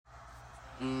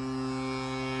Oh,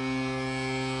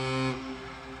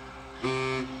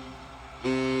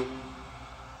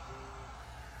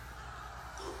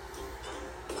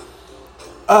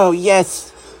 yes.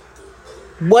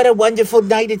 What a wonderful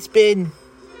night it's been.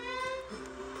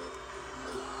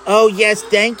 Oh, yes,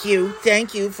 thank you.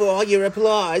 Thank you for all your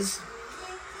applause.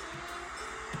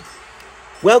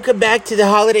 Welcome back to the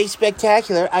Holiday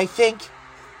Spectacular. I think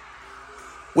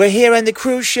we're here on the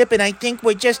cruise ship, and I think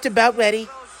we're just about ready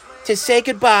to say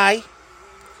goodbye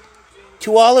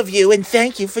to all of you, and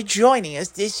thank you for joining us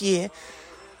this year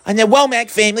on the Womack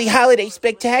Family Holiday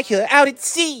Spectacular out at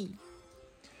sea.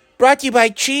 Brought to you by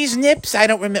Cheese Nips. I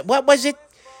don't remember. What was it?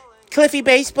 Cliffy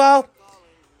Baseball?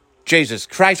 Jesus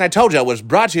Christ, I told you it was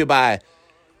brought to you by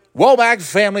Womack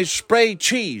Family Spray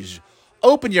Cheese.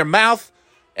 Open your mouth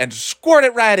and squirt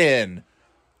it right in.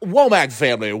 Womack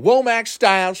Family,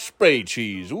 Womack-style spray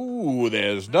cheese. Ooh,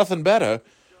 there's nothing better.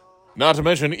 Not to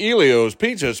mention Elio's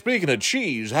Pizza. Speaking of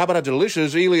cheese, how about a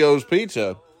delicious Elio's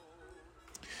Pizza?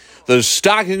 The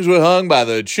stockings were hung by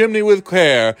the chimney with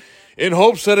care in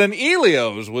hopes that an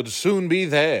Elio's would soon be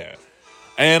there.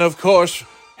 And, of course,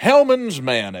 Hellmann's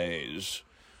Mayonnaise.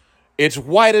 It's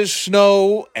white as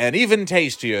snow and even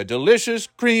tastier. Delicious,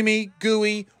 creamy,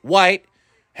 gooey, white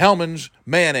Hellmann's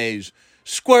Mayonnaise.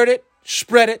 Squirt it,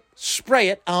 spread it, spray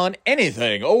it on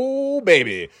anything. Oh,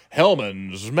 baby,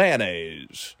 Hellmann's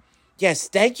Mayonnaise. Yes,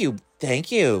 thank you.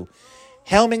 Thank you.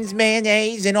 Hellmann's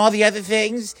Mayonnaise and all the other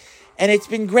things. And it's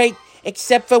been great,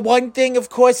 except for one thing, of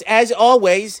course, as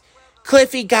always.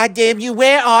 Cliffy, goddamn you,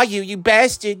 where are you, you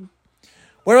bastard?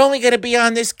 We're only going to be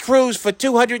on this cruise for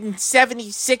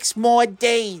 276 more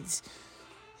days.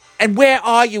 And where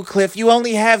are you, Cliff? You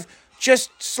only have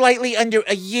just slightly under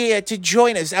a year to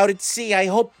join us out at sea. I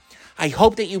hope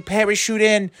that you parachute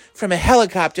in from a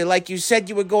helicopter like you said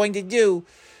you were going to do.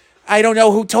 I don't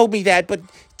know who told me that, but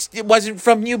it wasn't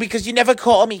from you because you never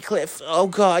call me, Cliff. Oh,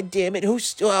 God damn it.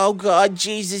 Oh, God,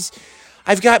 Jesus.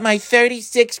 I've got my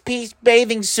 36-piece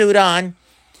bathing suit on,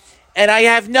 and I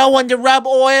have no one to rub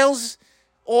oils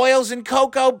and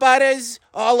cocoa butters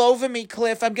all over me,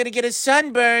 Cliff. I'm going to get a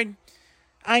sunburn.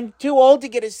 I'm too old to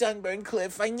get a sunburn,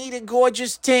 Cliff. I need a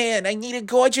gorgeous tan. I need a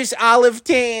gorgeous olive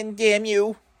tan, damn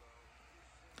you.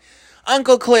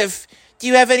 Uncle Cliff, do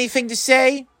you have anything to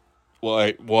say?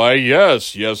 Why,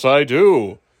 yes, I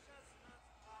do.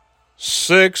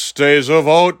 6 days of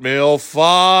oatmeal,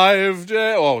 5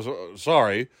 days... Oh,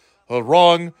 sorry.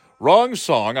 Wrong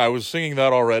song. I was singing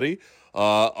that already.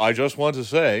 I just want to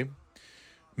say,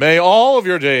 may all of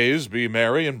your days be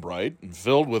merry and bright and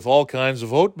filled with all kinds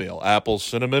of oatmeal. Apple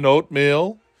cinnamon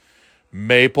oatmeal,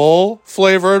 maple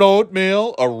flavored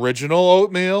oatmeal, original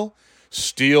oatmeal,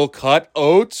 steel cut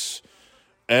oats,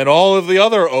 and all of the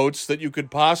other oats that you could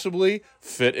possibly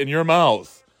fit in your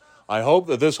mouth. I hope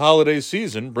that this holiday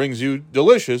season brings you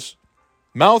delicious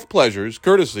mouth pleasures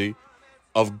courtesy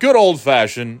of good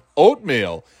old-fashioned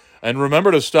oatmeal. And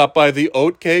remember to stop by the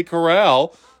Oat Cake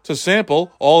Corral to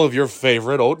sample all of your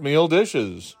favorite oatmeal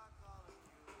dishes.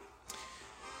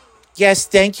 Yes,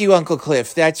 thank you, Uncle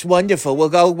Cliff. That's wonderful.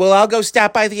 We'll all go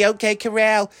stop by the Oat Cake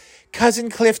Corral. Cousin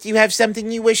Cliff, do you have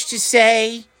something you wish to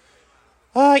say?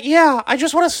 Yeah, I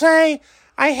just want to say,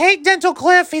 I hate Dental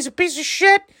Cliff. He's a piece of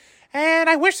shit. And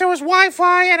I wish there was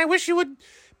Wi-Fi, and I wish you would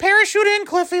parachute in,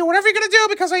 Cliffy, whatever you're going to do,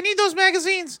 because I need those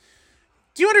magazines.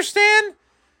 Do you understand?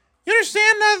 You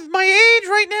understand my age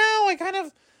right now?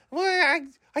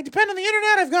 I depend on the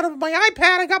internet. I've got my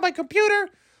iPad, I got my computer,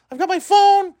 I've got my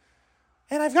phone,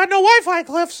 and I've got no Wi-Fi,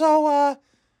 Cliff, so,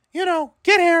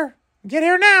 get here. Get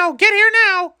here now. Get here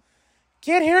now.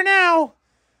 Get here now.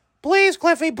 Please,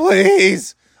 Cliffy,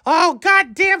 please. Oh,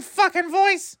 goddamn fucking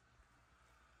voice.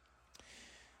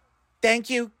 Thank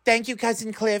you,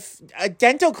 Cousin Cliff.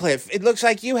 Dental Cliff, it looks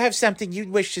like you have something you'd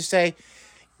wish to say.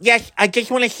 Yes, I just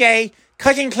want to say,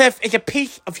 Cousin Cliff is a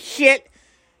piece of shit.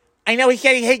 I know he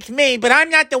said he hates me, but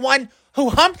I'm not the one who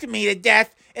humped me to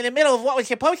death in the middle of what was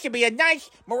supposed to be a nice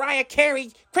Mariah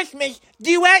Carey Christmas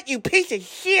duet, you piece of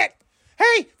shit.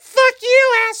 Hey, fuck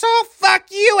you, asshole. Fuck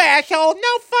you, asshole.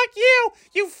 No, fuck you.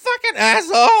 You fucking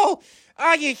asshole.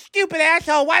 Oh, you stupid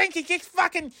asshole. Why didn't you just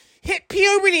fucking hit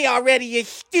puberty already, you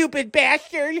stupid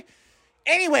bastard?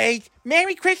 Anyways,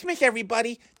 Merry Christmas,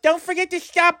 everybody. Don't forget to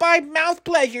stop by Mouth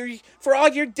Pleasures for all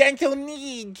your dental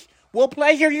needs. We'll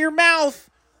pleasure your mouth.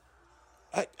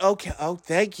 Okay. Oh,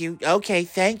 thank you. Okay,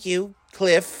 thank you,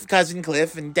 Cliff, Cousin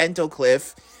Cliff, and Dental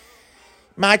Cliff.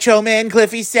 Macho Man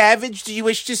Cliffy Savage, do you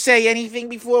wish to say anything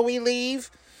before we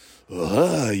leave?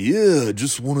 Yeah,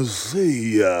 just want to say,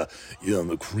 yeah, I'm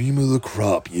the cream of the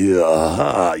crop,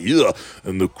 yeah,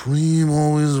 and the cream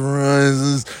always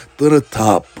rises to the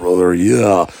top, brother,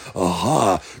 yeah,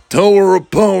 tower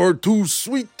of power, too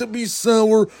sweet to be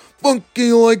sour,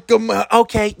 funky like a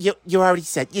Okay, you already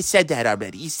said, you said that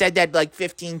already. You said that like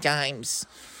 15 times.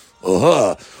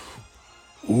 oh,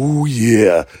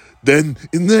 yeah, then,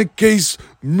 in that case,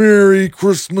 Merry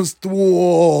Christmas to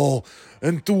all.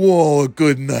 And to all a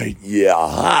good night. Yeah,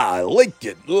 I like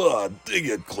it. Dig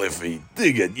it, Cliffy.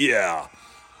 Dig it, yeah.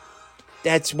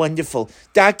 That's wonderful.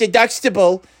 Dr.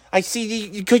 Duxtable, I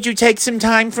see could you take some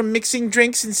time from mixing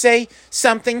drinks and say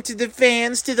something to the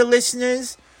fans, to the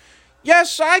listeners?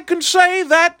 Yes, I can say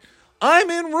that I'm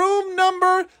in room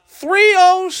number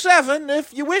 307.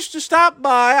 If you wish to stop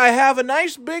by, I have a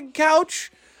nice big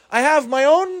couch. I have my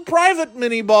own private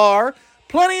mini bar,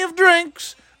 plenty of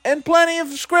drinks, and plenty of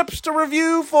scripts to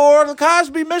review for The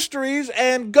Cosby Mysteries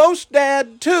and Ghost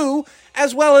Dad 2,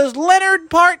 as well as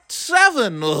Leonard Part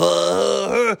 7.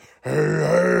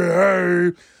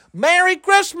 Merry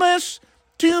Christmas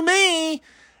to me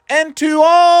and to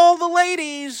all the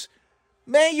ladies.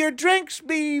 May your drinks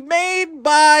be made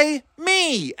by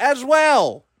me as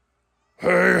well.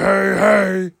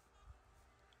 Hey.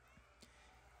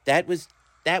 That was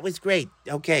great.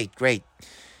 Okay, great.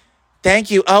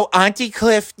 Thank you. Oh, Auntie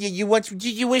Cliff, do you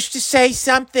wish to say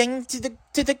something to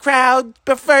the crowd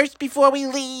but first before we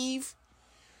leave?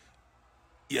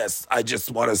 Yes, I just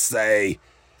want to say,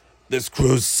 this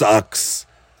cruise sucks.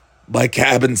 My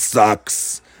cabin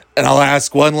sucks. And I'll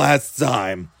ask one last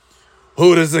time,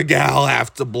 who does a gal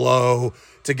have to blow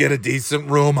to get a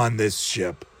decent room on this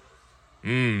ship?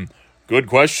 Good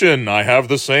question. I have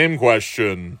the same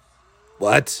question.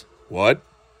 What?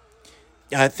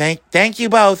 Thank you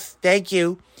both. Thank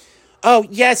you. Oh,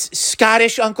 yes,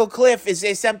 Scottish Uncle Cliff, is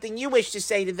there something you wish to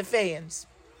say to the fans?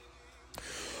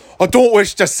 I don't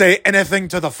wish to say anything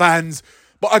to the fans,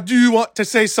 but I do want to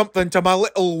say something to my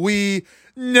little wee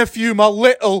nephew, my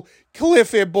little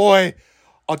Cliffy boy.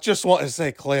 I just want to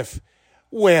say, Cliff,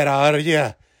 where are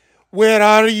you? Where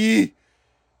are ye?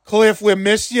 Cliff, we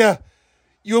miss you.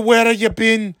 Where have you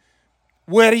been?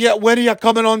 When are you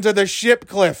coming onto the ship,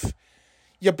 Cliff?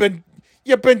 You've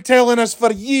been telling us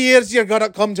for years you're going to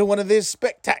come to one of these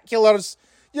spectaculars.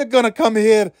 You're going to come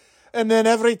here. And then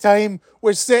every time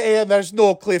we sit here, there's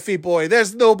no Cliffy boy.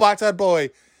 There's no Butter Boy.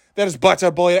 There's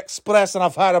Butter Boy Express, and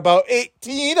I've had about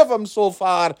 18 of them so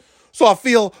far. So I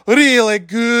feel really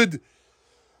good.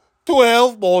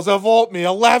 12 bowls of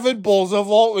oatmeal, 11 bowls of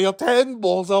oatmeal, 10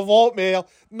 bowls of oatmeal,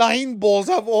 9 bowls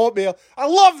of oatmeal. I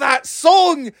love that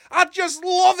song. I just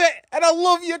love it. And I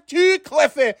love you too,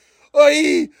 Cliffy.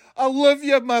 I love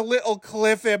you, my little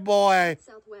Cliffy boy.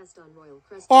 Southwest on Royal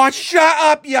Crest. Oh, shut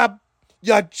up, you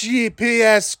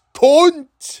GPS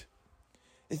cunt.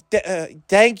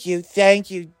 Thank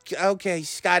you. Okay,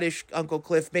 Scottish Uncle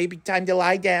Cliff, maybe time to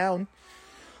lie down.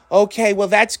 Okay, well,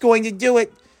 that's going to do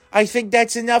it. I think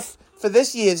that's enough for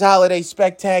this year's holiday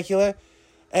spectacular.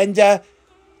 And,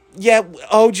 yeah,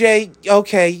 OJ,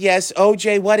 okay, yes,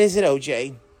 OJ, what is it,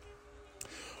 OJ?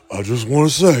 I just want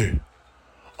to say,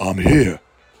 I'm here.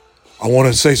 I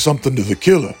want to say something to the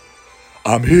killer.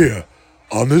 I'm here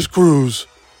on this cruise,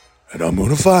 and I'm going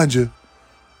to find you.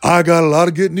 I got a lot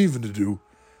of getting even to do.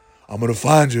 I'm going to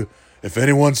find you. If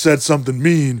anyone said something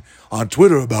mean on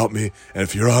Twitter about me, and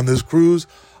if you're on this cruise,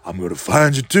 I'm going to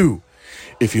find you too.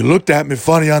 If you looked at me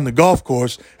funny on the golf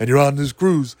course and you're on this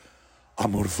cruise,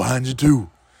 I'm going to find you too.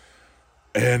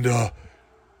 And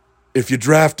if you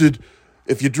drafted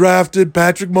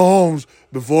Patrick Mahomes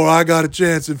before I got a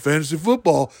chance in fantasy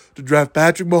football to draft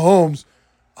Patrick Mahomes,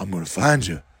 I'm going to find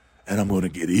you and I'm going to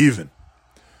get even.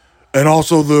 And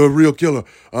also the real killer.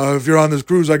 If you're on this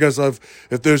cruise, I guess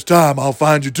if there's time, I'll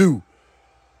find you too.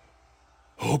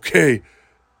 Okay.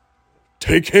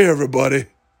 Take care, everybody.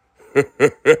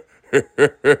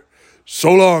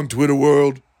 So long, Twitter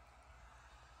world.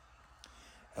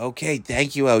 Okay,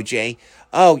 thank you, OJ.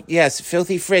 Oh, yes,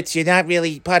 Filthy Fritz, you're not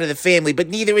really part of the family, but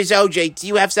neither is OJ. Do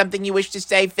you have something you wish to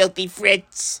say, Filthy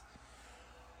Fritz?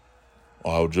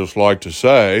 I would just like to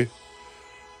say,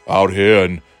 out here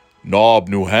in Knob,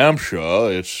 New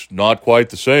Hampshire, it's not quite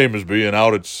the same as being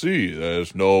out at sea.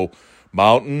 There's no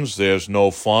mountains, there's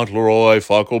no Fauntleroy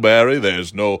Fuckleberry,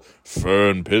 there's no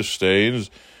Fern Piss Stains.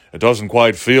 It doesn't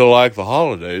quite feel like the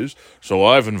holidays, so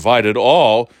I've invited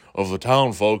all of the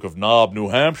townfolk of Knob, New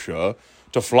Hampshire,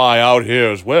 to fly out here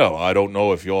as well. I don't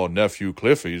know if your nephew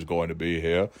Cliffy's going to be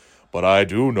here, but I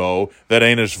do know that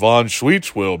Anus Von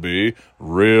Sweets will be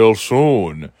real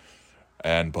soon.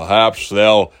 And perhaps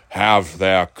they'll have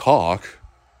their cock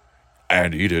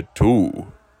and eat it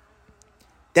too.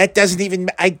 That doesn't even,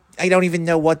 I don't even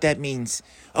know what that means.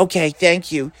 Okay,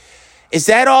 thank you. Is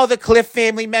that all the Cliff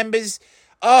family members?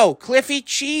 Oh, Cliffy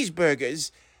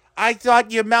Cheeseburgers. I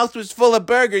thought your mouth was full of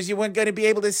burgers. You weren't going to be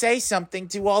able to say something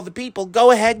to all the people.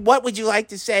 Go ahead. What would you like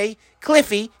to say?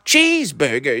 Cliffy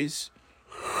Cheeseburgers.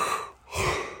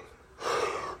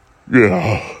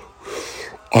 Yeah,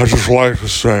 I just like to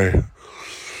say,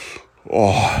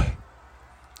 I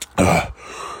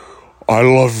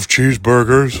love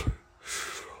cheeseburgers,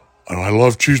 and I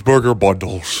love cheeseburger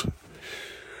bundles.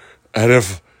 And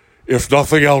if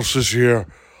nothing else this year,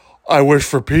 I wish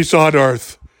for peace on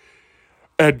earth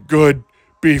and good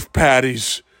beef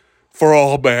patties for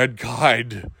all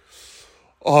mankind.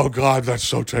 Oh, God, that's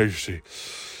so tasty.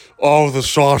 Oh, the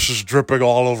sauce is dripping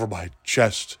all over my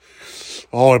chest.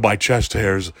 Oh, and my chest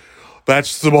hairs.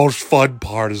 That's the most fun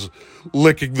part, is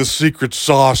licking the secret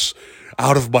sauce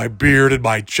out of my beard and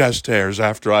my chest hairs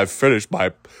after I've finished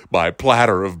my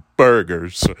platter of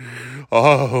burgers.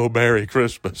 Oh, Merry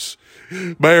Christmas.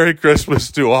 Merry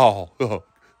Christmas to all.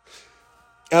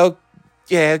 Oh,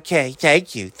 yeah, okay.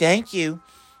 Thank you. Thank you.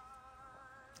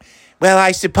 Well,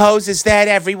 I suppose, is that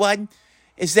everyone?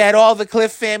 Is that all the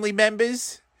Cliff family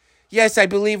members? Yes, I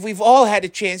believe we've all had a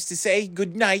chance to say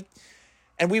good night.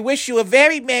 And we wish you a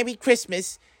very Merry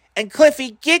Christmas. And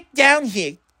Cliffy, get down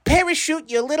here. Parachute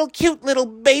your little cute little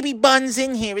baby buns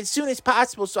in here as soon as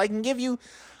possible so I can give you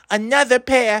another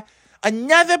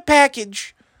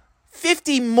package,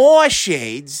 50 more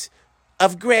shades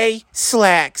of gray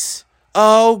slacks.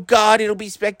 Oh, God, it'll be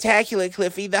spectacular,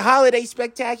 Cliffy. The holiday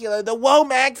spectacular. The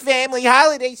Womack family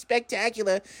holiday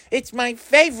spectacular. It's my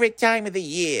favorite time of the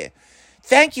year.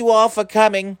 Thank you all for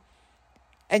coming.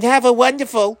 And have a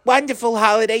wonderful, wonderful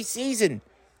holiday season.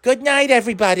 Good night,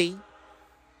 everybody.